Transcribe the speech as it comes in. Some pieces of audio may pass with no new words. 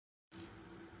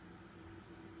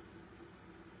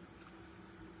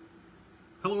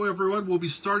Hello everyone, we'll be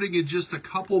starting in just a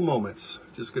couple moments.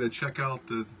 Just going to check out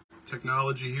the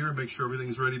technology here and make sure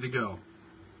everything's ready to go.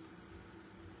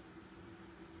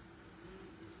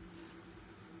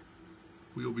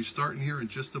 We will be starting here in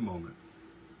just a moment.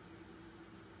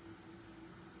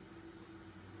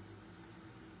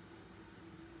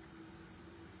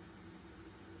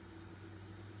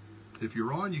 If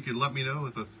you're on, you can let me know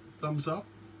with a thumbs up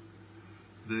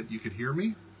that you could hear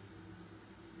me.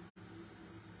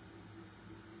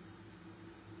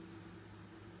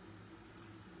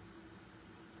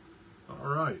 All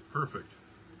right, perfect.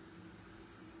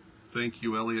 Thank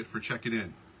you, Elliot, for checking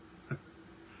in.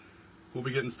 We'll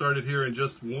be getting started here in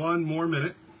just one more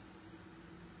minute.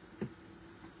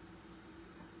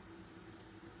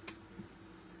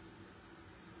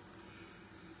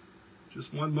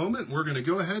 Just one moment. We're going to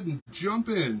go ahead and jump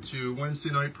into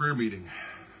Wednesday night prayer meeting.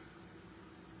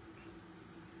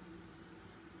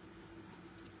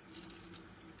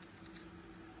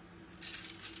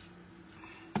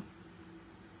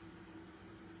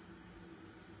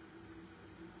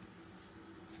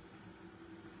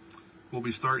 We'll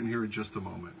be starting here in just a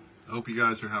moment. I hope you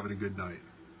guys are having a good night.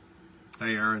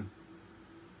 Hey, Aaron.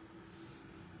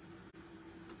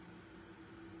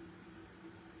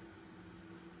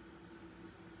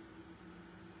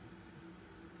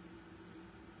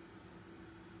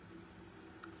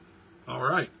 All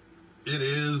right. It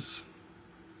is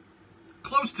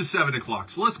close to 7 o'clock,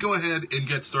 so let's go ahead and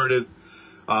get started.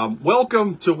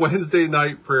 Welcome to Wednesday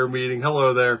night prayer meeting.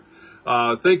 Hello there.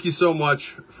 Thank you so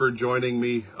much for joining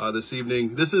me this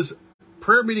evening. This is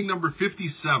prayer meeting number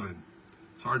 57.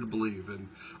 It's hard to believe. And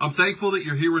I'm thankful that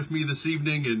you're here with me this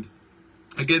evening. And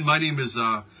again, my name is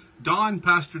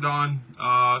Pastor Don,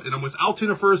 and I'm with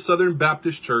Altoona First Southern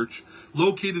Baptist Church,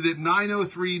 located at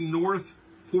 903 North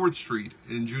 4th Street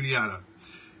in Juniata.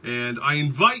 And I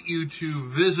invite you to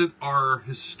visit our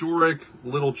historic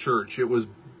little church. It was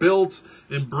built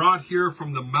and brought here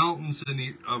from the mountains in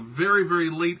the very, very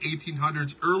late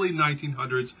 1800s, early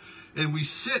 1900s, and we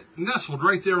sit nestled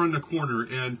right there on the corner.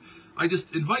 And I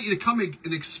just invite you to come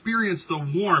and experience the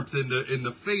warmth and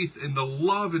the faith and the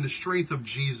love and the strength of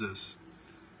Jesus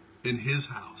in His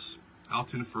house,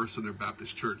 Altoona First Southern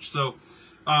Baptist Church. So,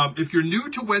 if you're new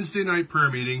to Wednesday night prayer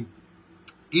meeting,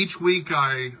 each week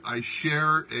I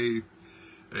share a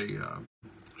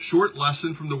short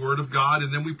lesson from the Word of God,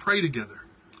 and then we pray together.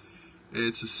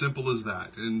 It's as simple as that.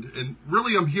 And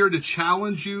really, I'm here to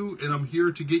challenge you, and I'm here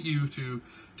to get you to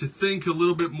think a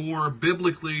little bit more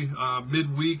biblically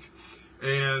midweek.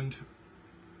 And,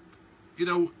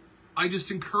 I just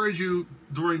encourage you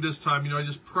during this time, I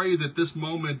just pray that this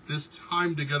moment, this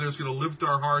time together is going to lift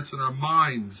our hearts and our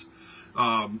minds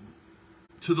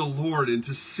to the Lord and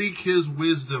to seek His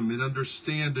wisdom and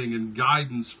understanding and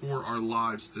guidance for our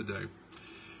lives today.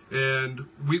 And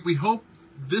we hope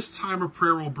this time of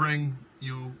prayer will bring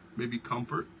you maybe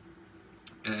comfort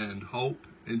and hope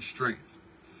and strength.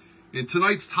 And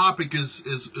tonight's topic is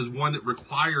one that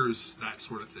requires that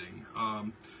sort of thing.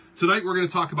 Tonight we're going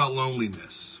to talk about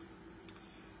loneliness.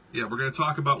 Yeah, we're going to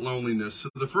talk about loneliness. So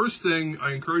the first thing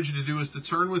I encourage you to do is to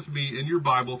turn with me in your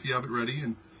Bible if you have it ready.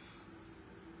 And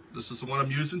this is the one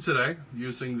I'm using today,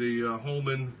 using the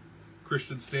Holman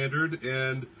Christian Standard.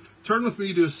 And turn with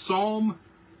me to Psalm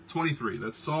 23.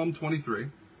 That's Psalm 23.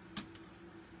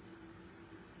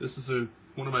 This is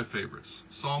one of my favorites.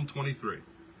 Psalm 23.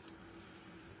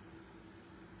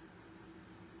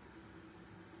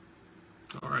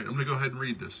 All right, I'm going to go ahead and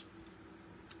read this.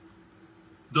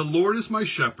 The Lord is my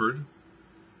shepherd.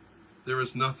 There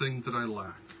is nothing that I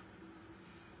lack.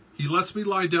 He lets me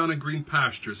lie down in green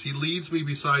pastures. He leads me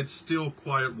beside still,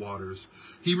 quiet waters.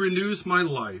 He renews my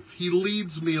life. He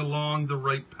leads me along the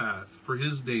right path for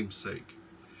His name's sake.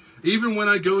 Even when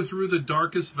I go through the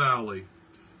darkest valley,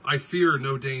 I fear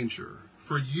no danger,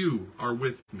 for You are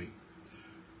with me.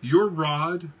 Your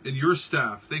rod and Your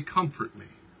staff, they comfort me.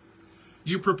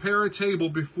 You prepare a table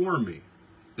before me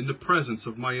in the presence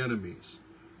of my enemies.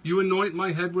 You anoint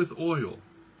my head with oil.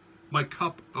 My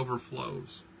cup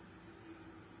overflows.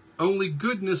 Only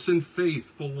goodness and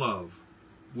faithful love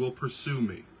will pursue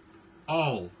me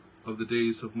all of the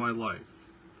days of my life.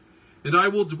 And I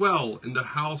will dwell in the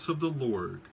house of the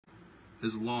Lord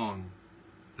as long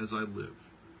as I live.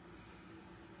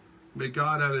 May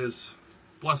God add His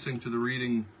blessing to the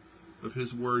reading of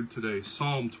His word today,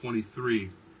 Psalm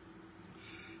 23.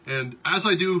 And as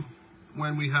I do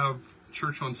when we have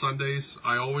church on Sundays,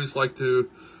 I always like to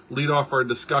lead off our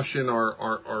discussion,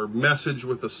 our message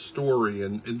with a story,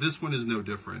 and this one is no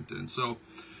different. And so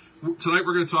tonight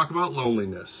we're going to talk about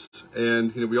loneliness,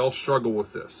 and we all struggle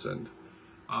with this. And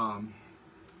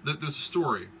there's a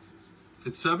story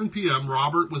At 7 p.m.,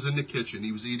 Robert was in the kitchen.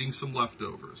 He was eating some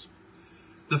leftovers.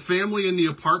 The family in the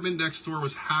apartment next door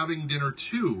was having dinner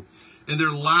too, and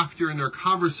their laughter and their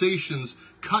conversations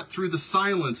cut through the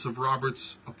silence of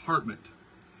Robert's apartment.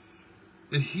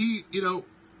 And he,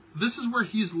 this is where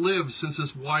he's lived since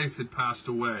his wife had passed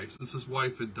away, since his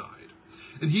wife had died.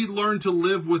 And he learned to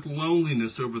live with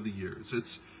loneliness over the years.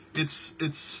 Its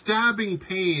stabbing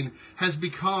pain has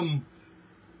become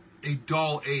a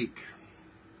dull ache.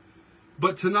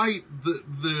 But tonight,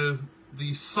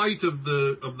 the sight of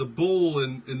the bowl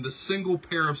and the single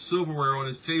pair of silverware on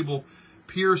his table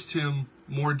pierced him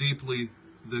more deeply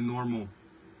than normal.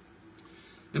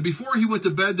 And before he went to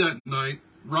bed that night,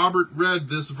 Robert read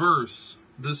this verse,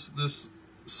 this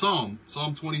psalm,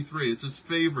 Psalm 23. It's his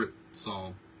favorite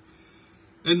psalm.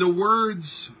 And the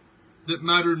words that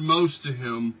mattered most to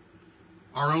him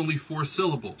are only 4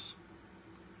 syllables.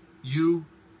 You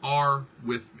are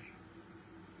with me.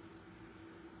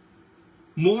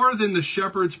 More than the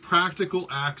shepherd's practical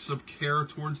acts of care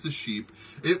towards the sheep,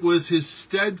 it was his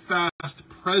steadfast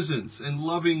presence and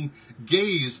loving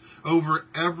gaze over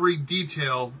every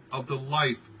detail of the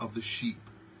life of the sheep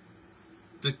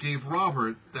that gave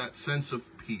Robert that sense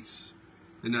of peace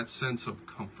and that sense of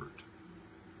comfort.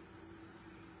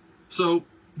 So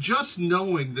just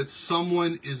knowing that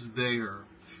someone is there,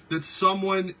 that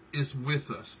someone is with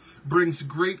us, brings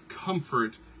great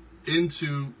comfort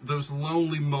into those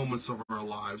lonely moments of our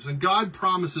lives. And God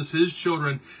promises his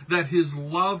children that his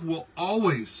love will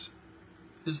always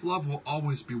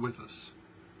be with us.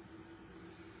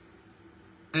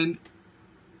 And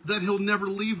that he'll never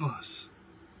leave us.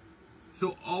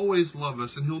 He'll always love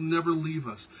us and he'll never leave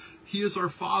us. He is our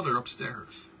Father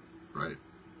upstairs, right?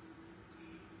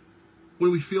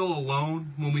 When we feel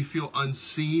alone, when we feel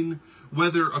unseen,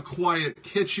 whether a quiet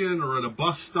kitchen or at a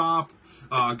bus stop,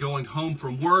 going home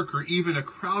from work, or even a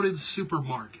crowded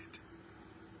supermarket,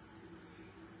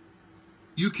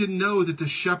 you can know that the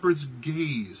shepherd's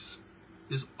gaze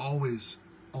is always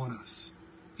on us.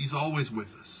 He's always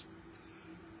with us.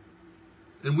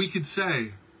 And we could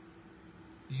say,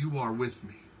 you are with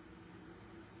me.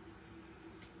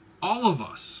 All of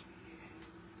us,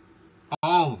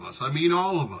 I mean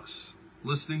all of us,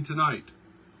 listening tonight,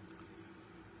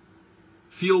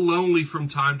 feel lonely from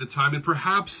time to time, and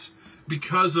perhaps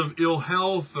because of ill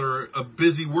health or a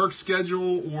busy work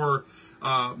schedule or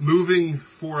moving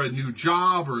for a new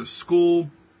job or a school.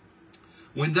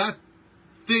 When that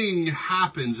thing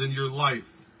happens in your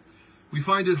life, we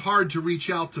find it hard to reach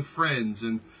out to friends,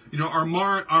 and our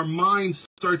mind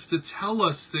starts to tell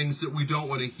us things that we don't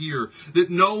want to hear, that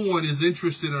no one is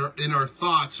interested in our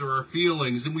thoughts or our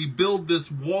feelings, and we build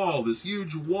this wall, this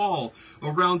huge wall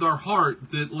around our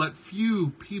heart that let few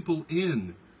people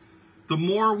in. The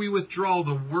more we withdraw,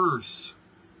 the worse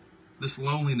this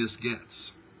loneliness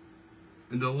gets.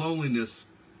 And the loneliness,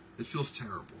 it feels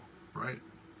terrible, right?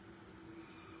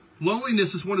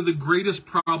 Loneliness is one of the greatest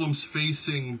problems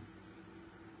facing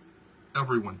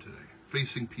everyone today,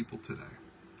 facing people today.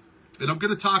 And I'm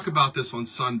going to talk about this on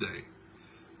Sunday.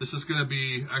 This is going to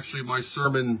be actually my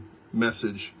sermon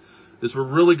message, is we're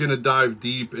really going to dive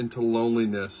deep into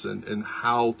loneliness and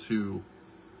how to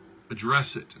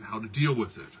address it and how to deal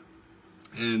with it.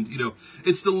 And,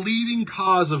 it's the leading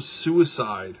cause of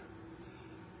suicide.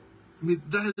 I mean,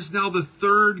 that is now the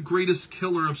 3rd greatest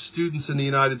killer of students in the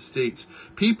United States.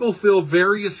 People feel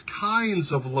various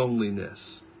kinds of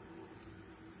loneliness.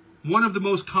 One of the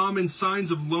most common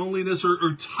signs of loneliness,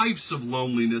 or types of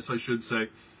loneliness, I should say,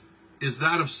 is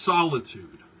that of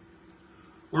solitude.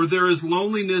 Or there is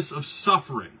loneliness of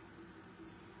suffering.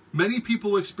 Many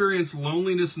people experience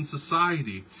loneliness in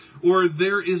society, or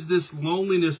there is this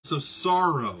loneliness of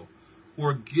sorrow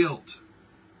or guilt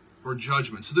or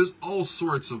judgment. So there's all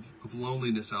sorts of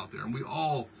loneliness out there, and we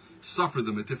all suffer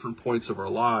them at different points of our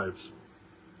lives.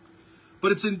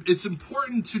 But it's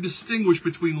important to distinguish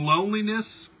between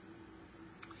loneliness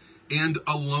and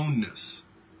aloneness,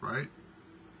 right?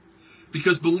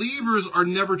 Because believers are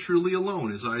never truly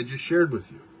alone, as I just shared with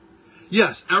you.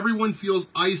 Yes, everyone feels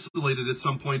isolated at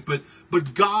some point,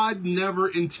 but God never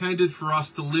intended for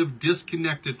us to live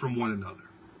disconnected from one another.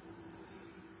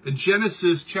 In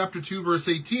Genesis chapter 2, verse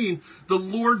 18, the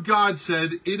Lord God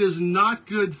said, "It is not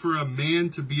good for a man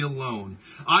to be alone.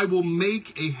 I will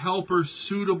make a helper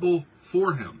suitable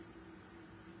for him."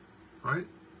 Right?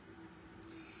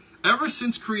 Ever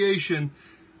since creation,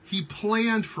 he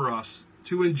planned for us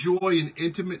to enjoy an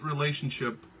intimate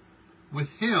relationship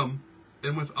with him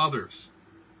and with others.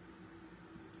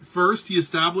 First, he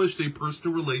established a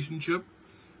personal relationship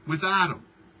with Adam,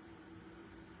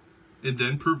 and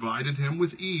then provided him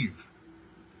with Eve.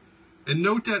 And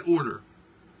note that order.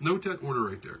 Note that order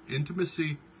right there.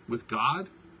 Intimacy with God,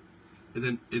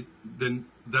 and then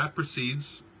that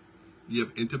precedes, you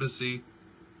have intimacy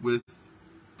with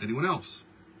anyone else.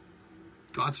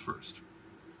 God's first.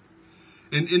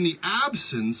 And in the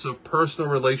absence of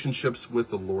personal relationships with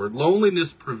the Lord,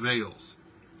 loneliness prevails.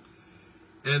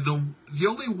 And the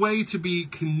only way to be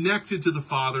connected to the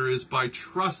Father is by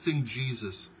trusting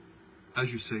Jesus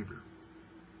as your Savior.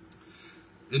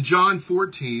 In John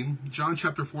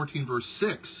chapter 14, verse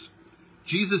 6,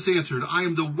 Jesus answered, I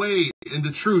am the way and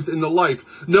the truth and the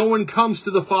life. No one comes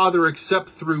to the Father except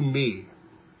through me.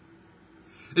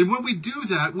 And when we do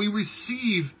that, we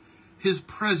receive his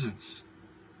presence.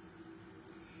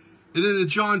 And then in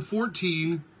John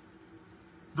 14,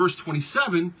 verse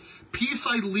 27, peace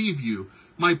I leave you,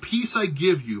 my peace I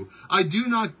give you. I do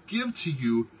not give to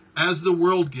you as the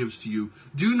world gives to you.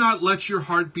 Do not let your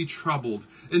heart be troubled,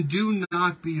 and do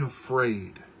not be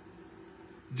afraid.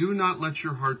 Do not let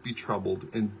your heart be troubled,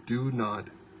 and do not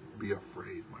be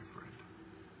afraid, my friend.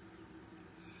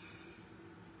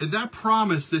 And that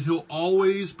promise that he'll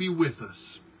always be with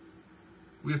us,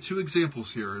 we have two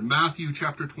examples here. In Matthew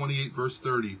chapter 28, verse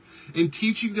 30, in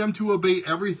teaching them to obey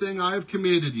everything I have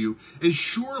commanded you, and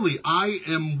surely I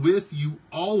am with you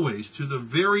always to the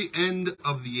very end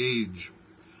of the age.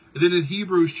 And then in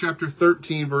Hebrews chapter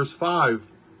 13, verse 5,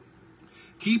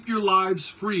 keep your lives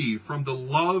free from the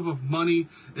love of money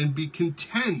and be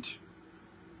content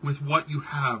with what you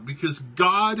have, because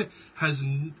God has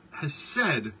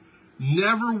said,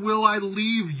 never will I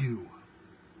leave you.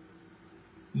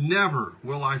 Never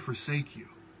will I forsake you.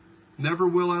 Never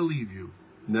will I leave you.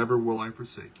 Never will I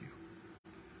forsake you.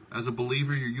 As a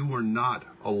believer, you are not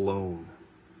alone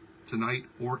tonight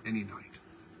or any night.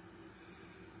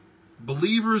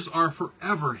 Believers are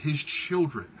forever his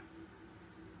children.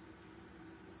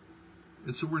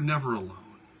 And so we're never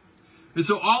alone. And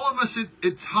so all of us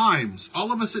at times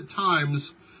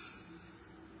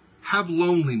have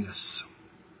loneliness.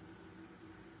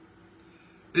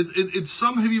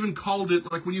 Some have even called it,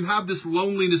 like when you have this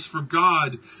loneliness for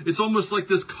God, it's almost like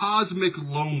this cosmic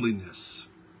loneliness.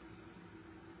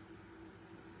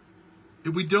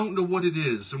 And we don't know what it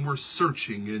is, and we're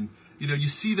searching. And, you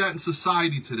see that in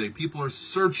society today. People are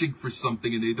searching for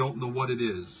something, and they don't know what it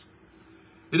is.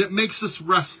 And it makes us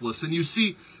restless. And you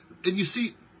see,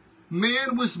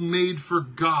 man was made for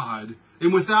God,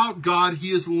 and without God,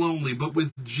 he is lonely. But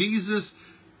with Jesus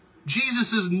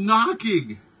is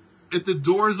knocking at the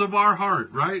doors of our heart,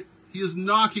 right? He is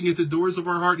knocking at the doors of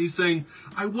our heart. He's saying,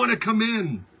 I want to come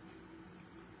in.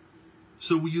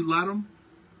 So will you let him?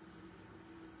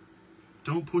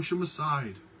 Don't push him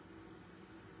aside.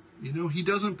 He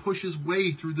doesn't push his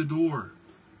way through the door.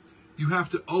 You have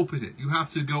to open it. You have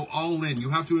to go all in. You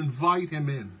have to invite him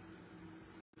in.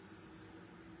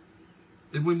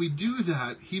 And when we do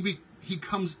that, he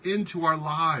comes into our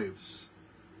lives.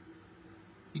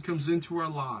 He comes into our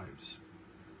lives.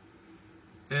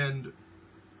 And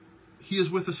he is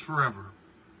with us forever.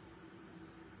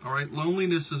 All right?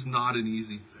 Loneliness is not an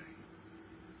easy thing.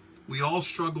 We all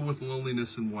struggle with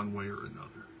loneliness in one way or another.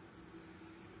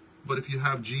 But if you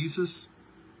have Jesus,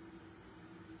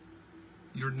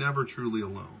 you're never truly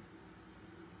alone.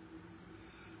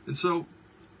 And so,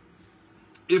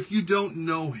 if you don't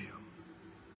know him,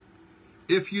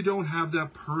 if you don't have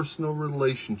that personal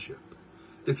relationship,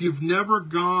 if you've never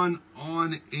gone all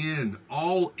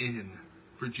in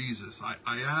for Jesus,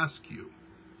 I ask you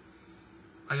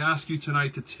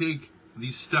tonight to take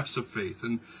these steps of faith.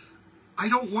 And I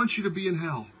don't want you to be in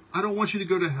hell. I don't want you to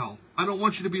go to hell. I don't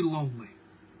want you to be lonely.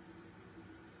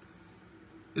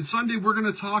 And Sunday, we're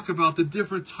going to talk about the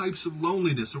different types of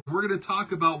loneliness. And we're going to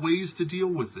talk about ways to deal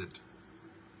with it.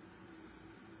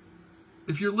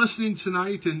 If you're listening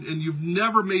tonight and you've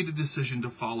never made a decision to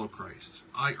follow Christ,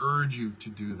 I urge you to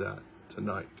do that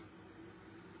tonight.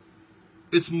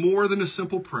 It's more than a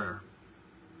simple prayer.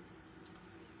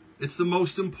 It's the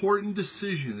most important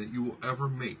decision that you will ever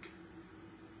make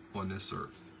on this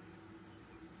earth.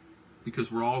 Because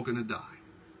we're all going to die.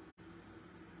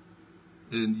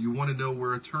 And you want to know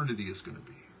where eternity is going to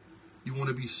be. You want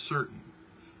to be certain.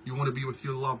 You want to be with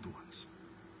your loved ones.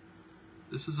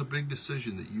 This is a big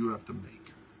decision that you have to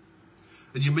make.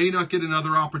 And you may not get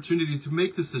another opportunity to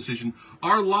make this decision.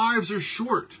 Our lives are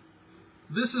short.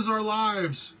 This is our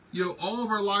lives. All of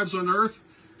our lives on earth.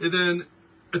 And then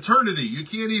eternity. You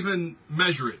can't even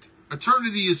measure it.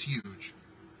 Eternity is huge.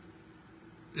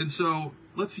 And so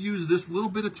let's use this little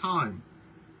bit of time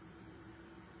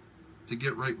to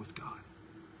get right with God.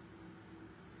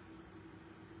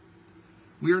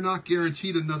 We are not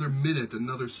guaranteed another minute,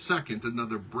 another second,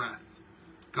 another breath.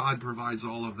 God provides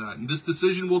all of that. And this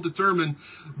decision will determine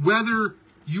whether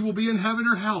You will be in heaven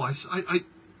or hell.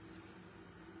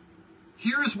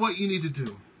 Here is what you need to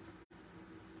do.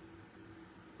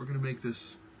 We're going to make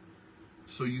this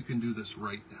so you can do this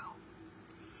right now.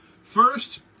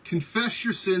 First, confess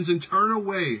your sins and turn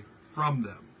away from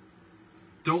them.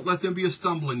 Don't let them be a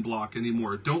stumbling block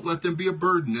anymore. Don't let them be a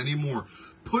burden anymore.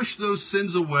 Push those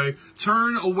sins away.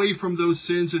 Turn away from those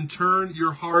sins and turn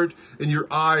your heart and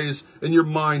your eyes and your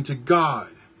mind to God.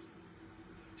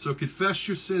 So confess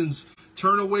your sins.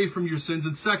 Turn away from your sins.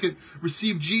 And second,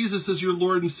 receive Jesus as your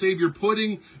Lord and Savior,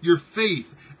 putting your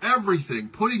faith, everything,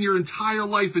 putting your entire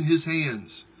life in His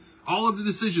hands. All of the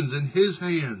decisions in His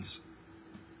hands.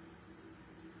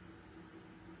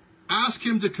 Ask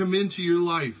Him to come into your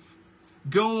life.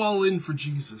 Go all in for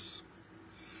Jesus.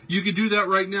 You can do that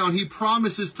right now, and He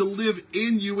promises to live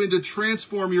in you and to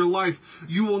transform your life.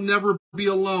 You will never be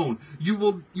alone. You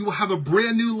will have a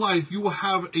brand new life. You will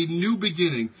have a new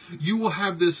beginning. You will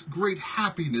have this great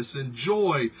happiness and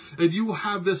joy, and you will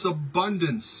have this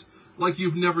abundance like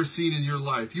you've never seen in your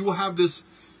life. You will have this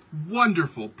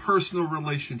wonderful personal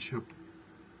relationship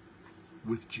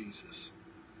with Jesus.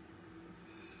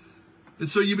 And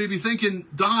so you may be thinking,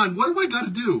 Don, what do I got to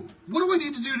do? What do I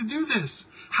need to do this?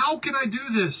 How can I do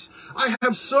this? I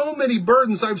have so many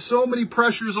burdens. I have so many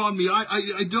pressures on me.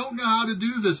 I don't know how to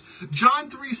do this.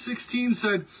 John 3:16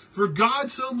 said, for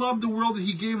God so loved the world that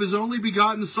He gave His only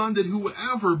begotten Son, that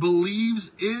whoever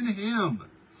believes in Him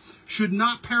should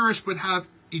not perish but have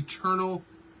eternal,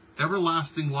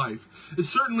 everlasting life. And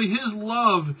certainly His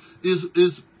love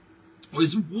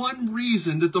is one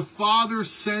reason that the Father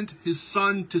sent His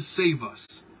Son to save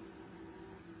us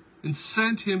and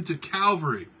sent Him to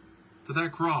Calvary, to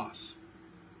that cross,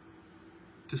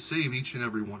 to save each and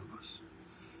every one of us.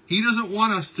 He doesn't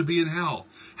want us to be in hell.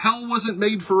 Hell wasn't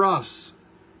made for us.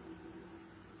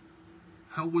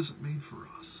 Hell wasn't made for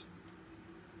us.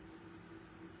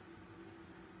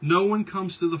 No one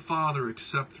comes to the Father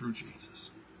except through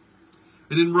Jesus.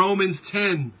 And in Romans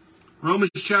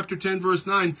chapter 10, verse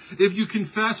 9, if you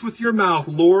confess with your mouth,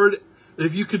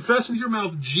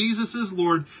 Jesus is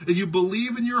Lord, and you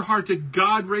believe in your heart that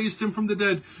God raised Him from the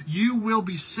dead, you will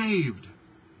be saved.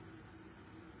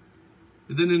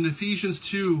 And then in Ephesians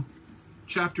chapter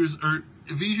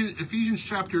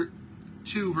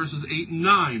 2, verses 8 and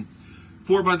 9,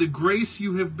 for by grace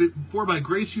you have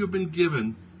been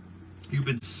given, you've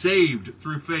been saved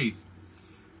through faith,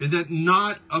 and that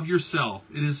not of yourself,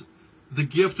 it is the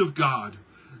gift of God,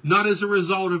 not as a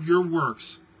result of your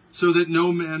works, so that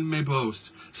no man may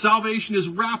boast. Salvation is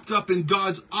wrapped up in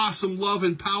God's awesome love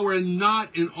and power and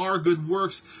not in our good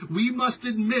works. We must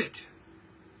admit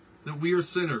that we are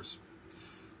sinners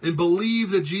and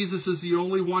believe that Jesus is the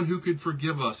only one who could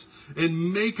forgive us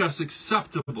and make us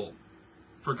acceptable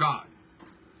for God.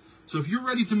 So if you're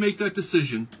ready to make that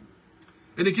decision,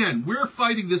 and again, we're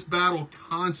fighting this battle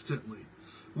constantly.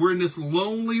 We're in this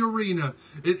lonely arena,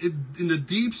 in the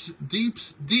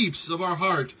deeps of our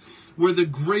heart, where the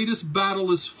greatest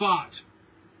battle is fought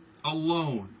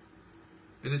alone.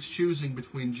 And it's choosing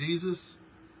between Jesus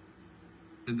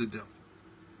and the devil.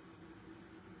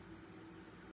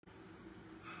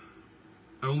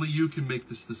 Only you can make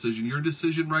this decision. Your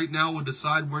decision right now will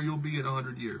decide where you'll be in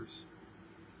 100 years.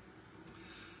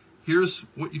 Here's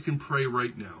what you can pray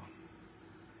right now.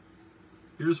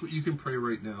 Here's what you can pray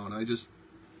right now. And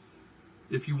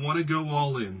if you want to go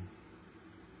all in,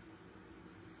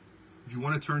 if you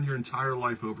want to turn your entire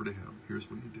life over to Him,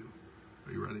 here's what you do.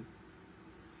 Are you ready?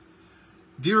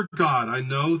 Dear God, I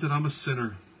know that I'm a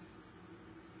sinner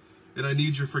and I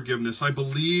need your forgiveness. I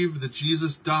believe that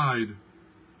Jesus died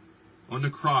on the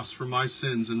cross for my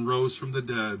sins and rose from the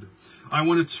dead. I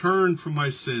want to turn from my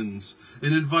sins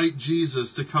and invite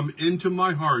Jesus to come into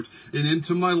my heart and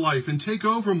into my life and take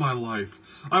over my life.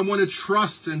 I want to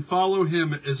trust and follow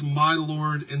Him as my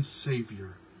Lord and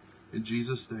Savior. In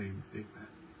Jesus' name, amen.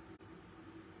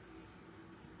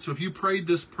 So if you prayed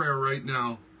this prayer right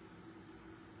now,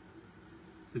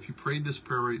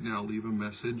 leave a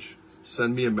message.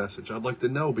 Send me a message. I'd like to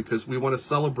know, because we want to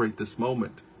celebrate this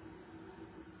moment.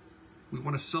 We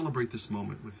want to celebrate this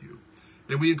moment with you.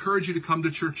 And we encourage you to come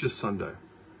to church this Sunday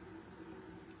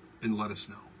and let us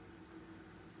know.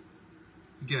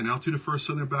 Again, Altoona First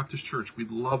Southern Baptist Church, we'd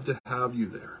love to have you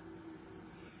there.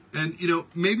 And,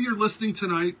 maybe you're listening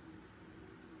tonight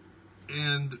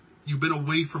and you've been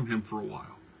away from Him for a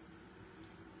while.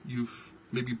 You've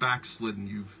maybe backslidden.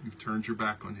 You've turned your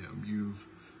back on Him. You've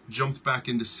jumped back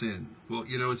into sin. Well,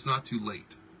 it's not too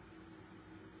late.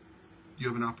 You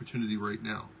have an opportunity right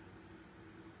now.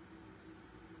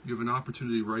 You have an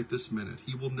opportunity right this minute.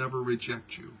 He will never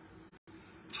reject you.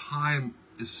 Time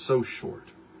is so short.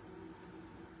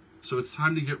 So it's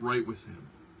time to get right with him.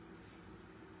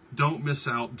 Don't miss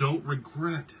out. Don't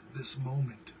regret this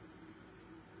moment.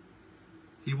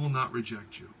 He will not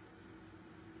reject you.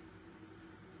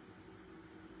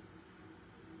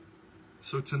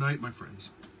 So tonight, my friends,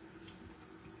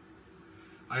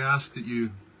 I ask that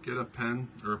you get a pen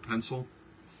or a pencil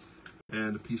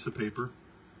and a piece of paper,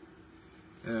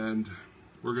 and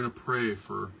we're going to pray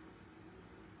for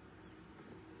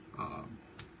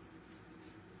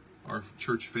our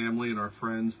church family and our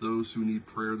friends, those who need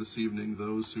prayer this evening,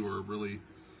 those who are really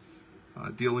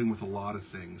dealing with a lot of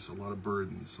things, a lot of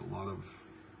burdens, a lot of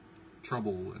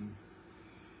trouble. And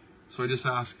so I just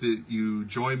ask that you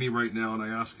join me right now, and I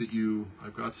ask that you,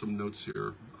 I've got some notes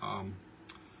here, I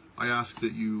ask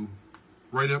that you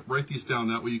write these down,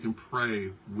 that way you can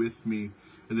pray with me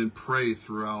and then pray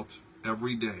throughout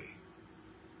every day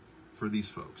for these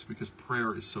folks, because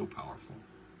prayer is so powerful.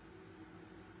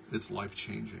 It's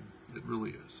life-changing. It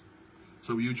really is.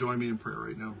 So will you join me in prayer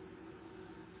right now?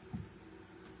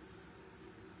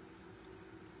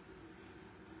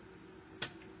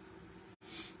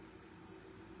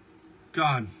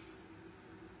 God,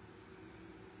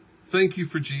 thank you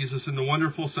for Jesus and the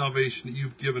wonderful salvation that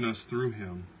you've given us through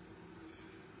him.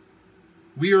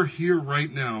 We are here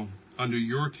right now under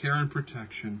your care and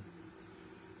protection.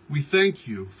 We thank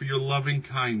you for your loving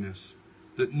kindness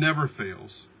that never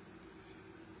fails.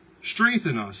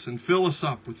 Strengthen us and fill us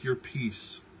up with your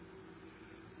peace.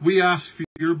 We ask for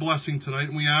your blessing tonight,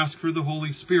 and we ask for the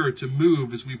Holy Spirit to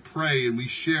move as we pray and we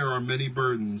share our many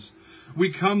burdens. We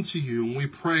come to you and we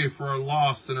pray for our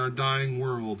lost and our dying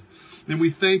world. And we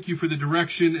thank you for the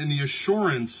direction and the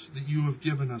assurance that you have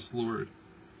given us, Lord.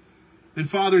 And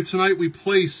Father, tonight we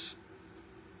place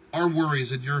our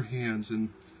worries in your hands, and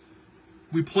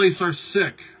we place our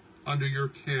sick under your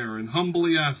care, and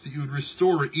humbly ask that you would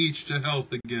restore each to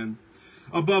health again.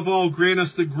 Above all, grant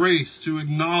us the grace to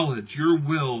acknowledge your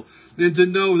will and to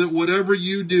know that whatever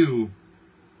you do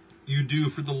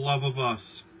for the love of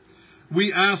us.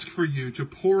 We ask for you to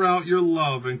pour out your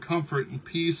love and comfort and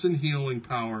peace and healing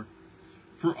power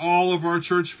for all of our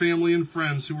church family and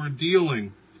friends who are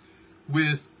dealing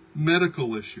with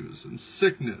medical issues and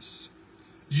sickness.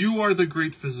 You are the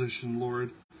great physician,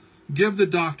 Lord. Give the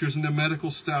doctors and the medical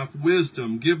staff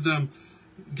wisdom.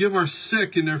 Give our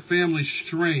sick and their families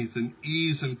strength and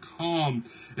ease and calm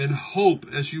and hope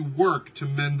as you work to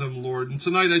mend them, Lord. And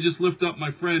tonight I just lift up my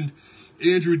friend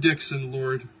Andrew Dixon,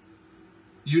 Lord.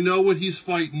 You know what he's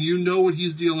fighting. You know what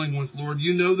he's dealing with, Lord.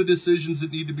 You know the decisions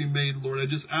that need to be made, Lord. I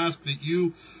just ask that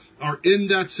you are in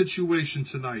that situation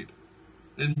tonight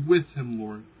and with him,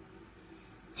 Lord.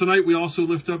 Tonight we also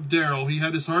lift up Daryl. He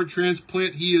had his heart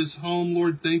transplant. He is home,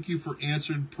 Lord. Thank you for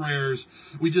answered prayers.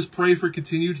 We just pray for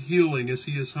continued healing as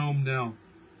he is home now.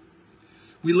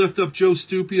 We lift up Joe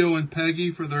Stupio and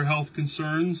Peggy for their health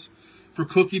concerns. For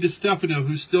Cookie DeStefano,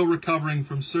 who's still recovering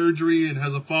from surgery and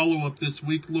has a follow-up this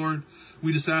week, Lord.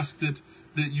 We just ask that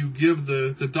you give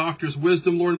the doctors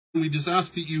wisdom, Lord. We just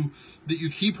ask that you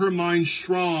keep her mind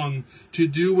strong to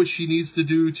do what she needs to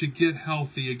do to get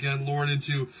healthy again, Lord, and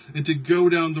to go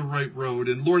down the right road.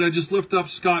 And Lord, I just lift up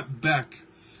Scott Beck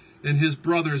and his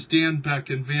brothers, Dan Beck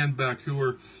and Van Beck, who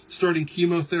are starting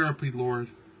chemotherapy, Lord.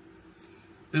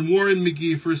 And Warren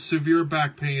McGee for his severe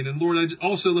back pain. And Lord, I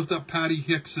also lift up Patty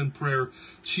Hicks in prayer.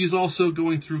 She's also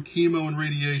going through chemo and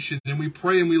radiation. And we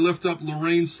pray and we lift up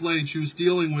Lorraine Slade, who's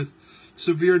dealing with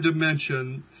severe dementia.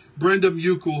 And Brenda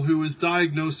Mukel, who is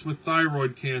diagnosed with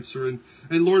thyroid cancer. And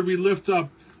Lord, we lift up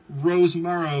Rose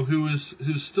Morrow, who's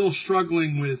still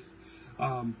struggling with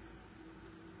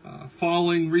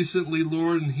falling recently,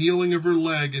 Lord, and healing of her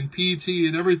leg and PT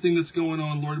and everything that's going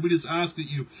on, Lord. We just ask that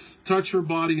you touch her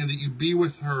body and that you be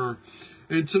with her.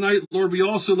 And tonight, Lord, we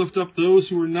also lift up those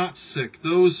who are not sick,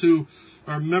 those who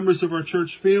are members of our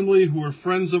church family, who are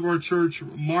friends of our church.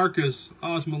 Marcus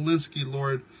Osmolinsky,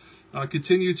 Lord,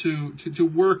 continue to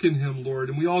work in him, Lord.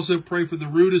 And we also pray for the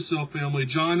Rudisil family,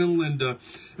 John and Linda.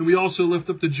 And we also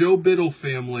lift up the Joe Biddle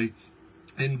family,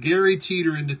 and Gary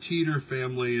Teeter and the Teeter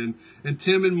family, and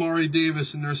Tim and Mari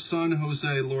Davis and their son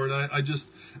Jose, Lord. I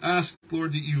just ask,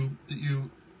 Lord, that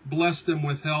you bless them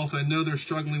with health. I know they're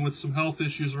struggling with some health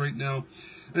issues right now.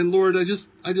 And Lord, I just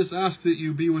ask that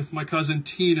you be with my cousin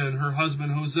Tina and her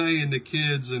husband Jose and the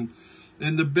kids, and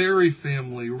the Berry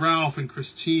family, Ralph and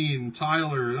Christine,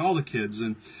 Tyler, and all the kids,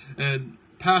 and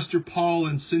Pastor Paul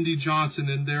and Cindy Johnson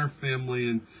and their family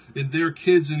and their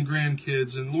kids and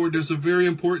grandkids. And Lord, there's a very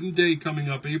important day coming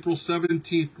up, April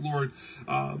 17th, Lord.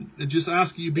 And just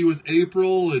ask you be with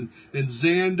April and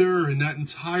Xander and that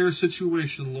entire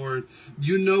situation, Lord.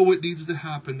 You know what needs to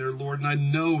happen there, Lord. And I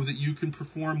know that you can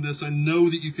perform this. I know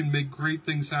that you can make great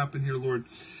things happen here, Lord.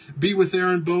 Be with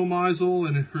Erin Beaumeisel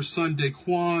and her son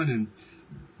Daquan, and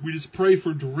we just pray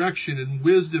for direction and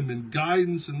wisdom and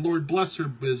guidance, and Lord, bless her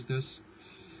business.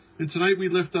 And tonight we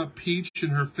lift up Peach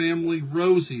and her family,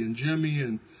 Rosie and Jimmy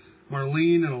and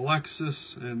Marlene and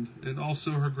Alexis, and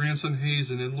also her grandson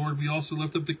Hazen. And Lord, we also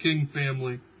lift up the King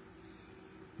family.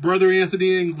 Brother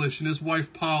Anthony English and his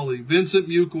wife Polly, Vincent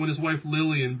Muco and his wife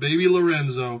Lillian, baby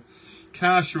Lorenzo,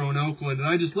 Castro in Oakland. And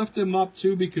I just lift them up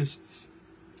too because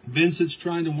Vincent's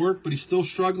trying to work, but he's still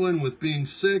struggling with being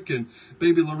sick. And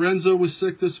baby Lorenzo was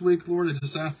sick this week, Lord. I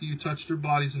just ask that you touch their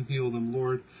bodies and heal them,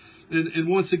 Lord. And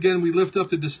once again, we lift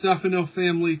up the DeStefano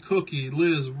family, Cookie,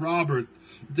 Liz, Robert,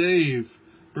 Dave,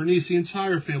 Bernice, the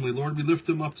entire family, Lord. We lift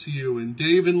them up to you. And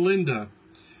Dave and Linda.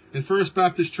 And First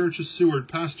Baptist Church of Seward,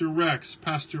 Pastor Rex,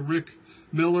 Pastor Rick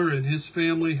Miller and his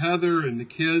family, Heather and the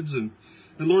kids. And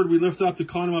Lord, we lift up the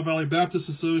Conemaugh Valley Baptist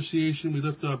Association. We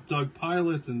lift up Doug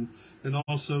Pilot and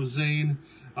also Zane,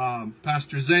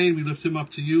 Pastor Zane. We lift him up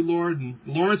to you, Lord. And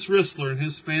Lawrence Rissler and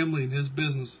his family and his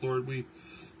business, Lord. We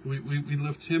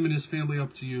lift him and his family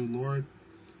up to you, Lord.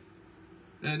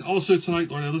 And also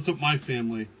tonight, Lord, I lift up my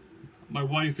family. My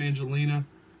wife, Angelina.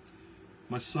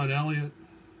 My son, Elliot.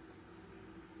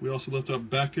 We also lift up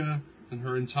Becca and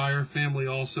her entire family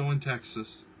also in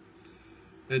Texas.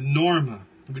 And Norma.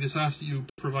 We just ask that you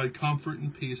provide comfort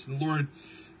and peace. And Lord,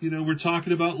 you know, we're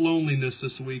talking about loneliness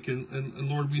this week. And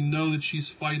Lord, we know that she's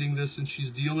fighting this and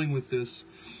she's dealing with this.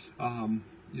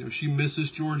 You know, she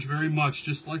misses George very much,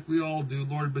 just like we all do,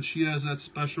 Lord. But she has that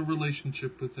special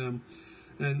relationship with him.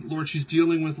 And Lord, she's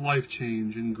dealing with life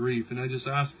change and grief. And I just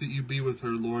ask that you be with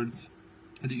her, Lord.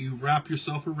 And that you wrap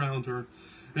yourself around her.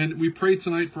 And we pray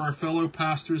tonight for our fellow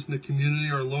pastors in the community,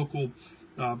 our local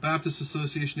Baptist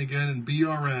Association again, and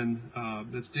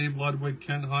BRN. That's Dave Ludwig,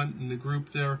 Ken Hunt, and the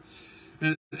group there.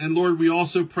 And Lord, we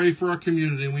also pray for our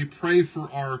community, and we pray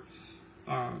for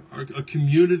a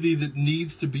community that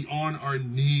needs to be on our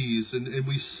knees, and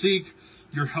we seek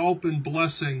your help and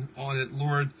blessing on it,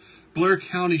 Lord. Blair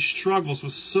County struggles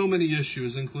with so many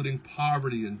issues, including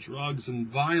poverty and drugs and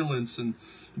violence and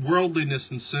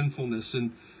worldliness and sinfulness.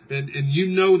 And you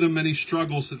know the many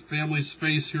struggles that families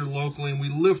face here locally. And we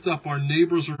lift up our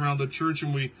neighbors around the church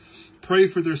and we pray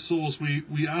for their souls.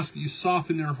 We ask that you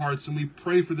soften their hearts and we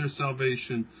pray for their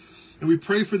salvation. And we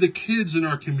pray for the kids in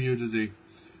our community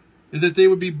and that they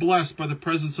would be blessed by the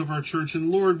presence of our church.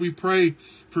 And Lord, we pray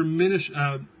for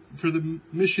the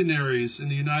missionaries in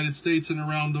the United States and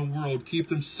around the world. Keep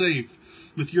them safe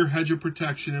with your hedge of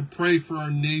protection, and pray for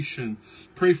our nation.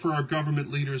 Pray for our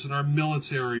government leaders and our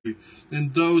military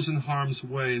and those in harm's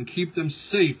way, and keep them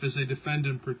safe as they defend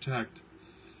and protect.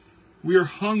 We are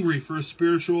hungry for a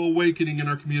spiritual awakening in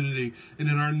our community and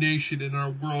in our nation and our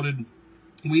world, and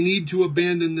we need to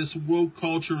abandon this woke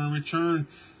culture and return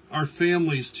our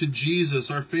families to Jesus,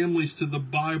 our families to the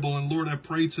Bible. And Lord, I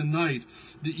pray tonight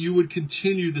that you would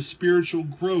continue the spiritual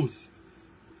growth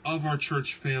of our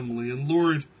church family. And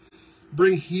Lord,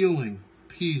 bring healing,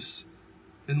 peace,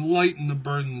 and lighten the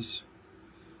burdens.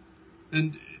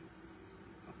 And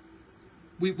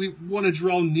we want to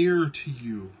draw nearer to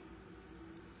you.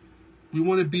 We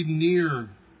want to be near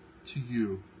to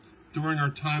you during our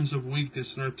times of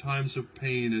weakness and our times of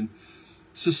pain. And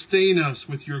sustain us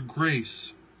with your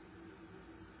grace,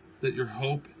 that your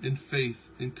hope and faith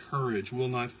and courage will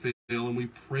not fail. And we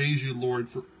praise you, Lord,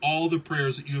 for all the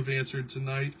prayers that you have answered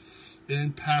tonight and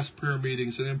in past prayer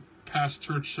meetings and in past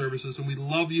church services. And we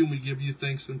love you and we give you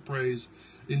thanks and praise.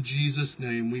 In Jesus'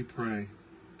 name we pray.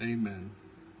 Amen.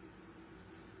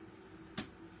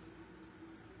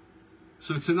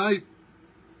 So tonight,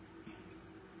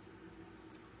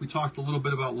 we talked a little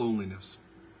bit about loneliness.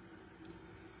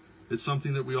 It's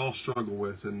something that we all struggle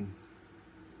with. And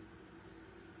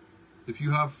if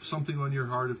you have something on your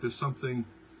heart, if there's something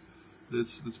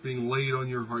that's being laid on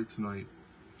your heart tonight,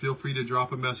 feel free to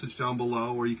drop a message down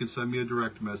below, or you can send me a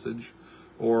direct message,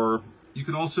 or you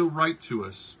can also write to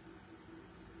us.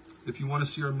 If you want to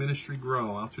see our ministry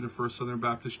grow, Altoona First Southern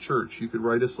Baptist Church, you could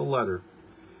write us a letter,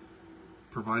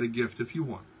 provide a gift if you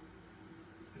want.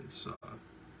 It's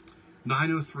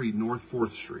 903 North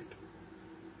 4th Street,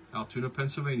 Altoona,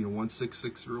 Pennsylvania,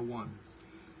 16601.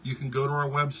 You can go to our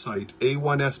website,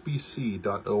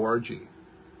 a1sbc.org,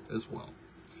 as well.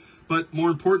 But more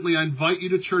importantly, I invite you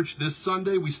to church this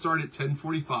Sunday. We start at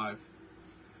 10:45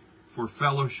 for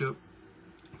fellowship,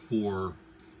 for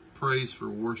praise, for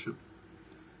worship,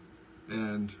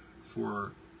 and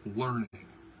for learning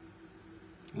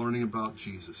about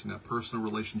Jesus and that personal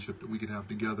relationship that we can have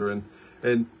together. And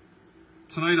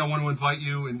tonight I want to invite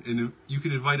you, and you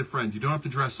can invite a friend. You don't have to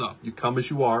dress up. You come as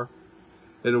you are.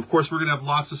 And of course, we're going to have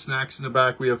lots of snacks in the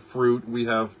back. We have fruit. We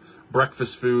have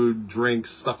breakfast food,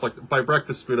 drinks, stuff like that. By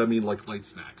breakfast food, I mean like light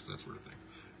snacks, that sort of thing.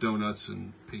 Donuts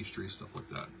and pastries, stuff like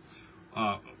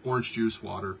that. Orange juice,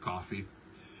 water, coffee.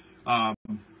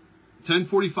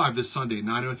 10:45 this Sunday,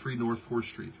 903 North 4th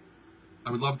Street. I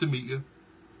would love to meet you.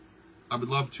 I would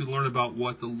love to learn about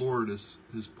what the Lord has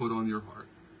put on your heart.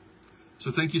 So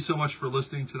thank you so much for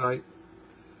listening tonight.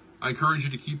 I encourage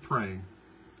you to keep praying.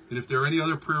 And if there are any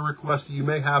other prayer requests that you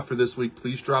may have for this week,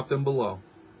 please drop them below.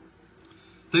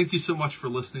 Thank you so much for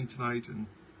listening tonight, and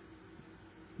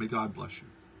may God bless you.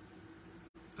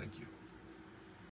 Thank you.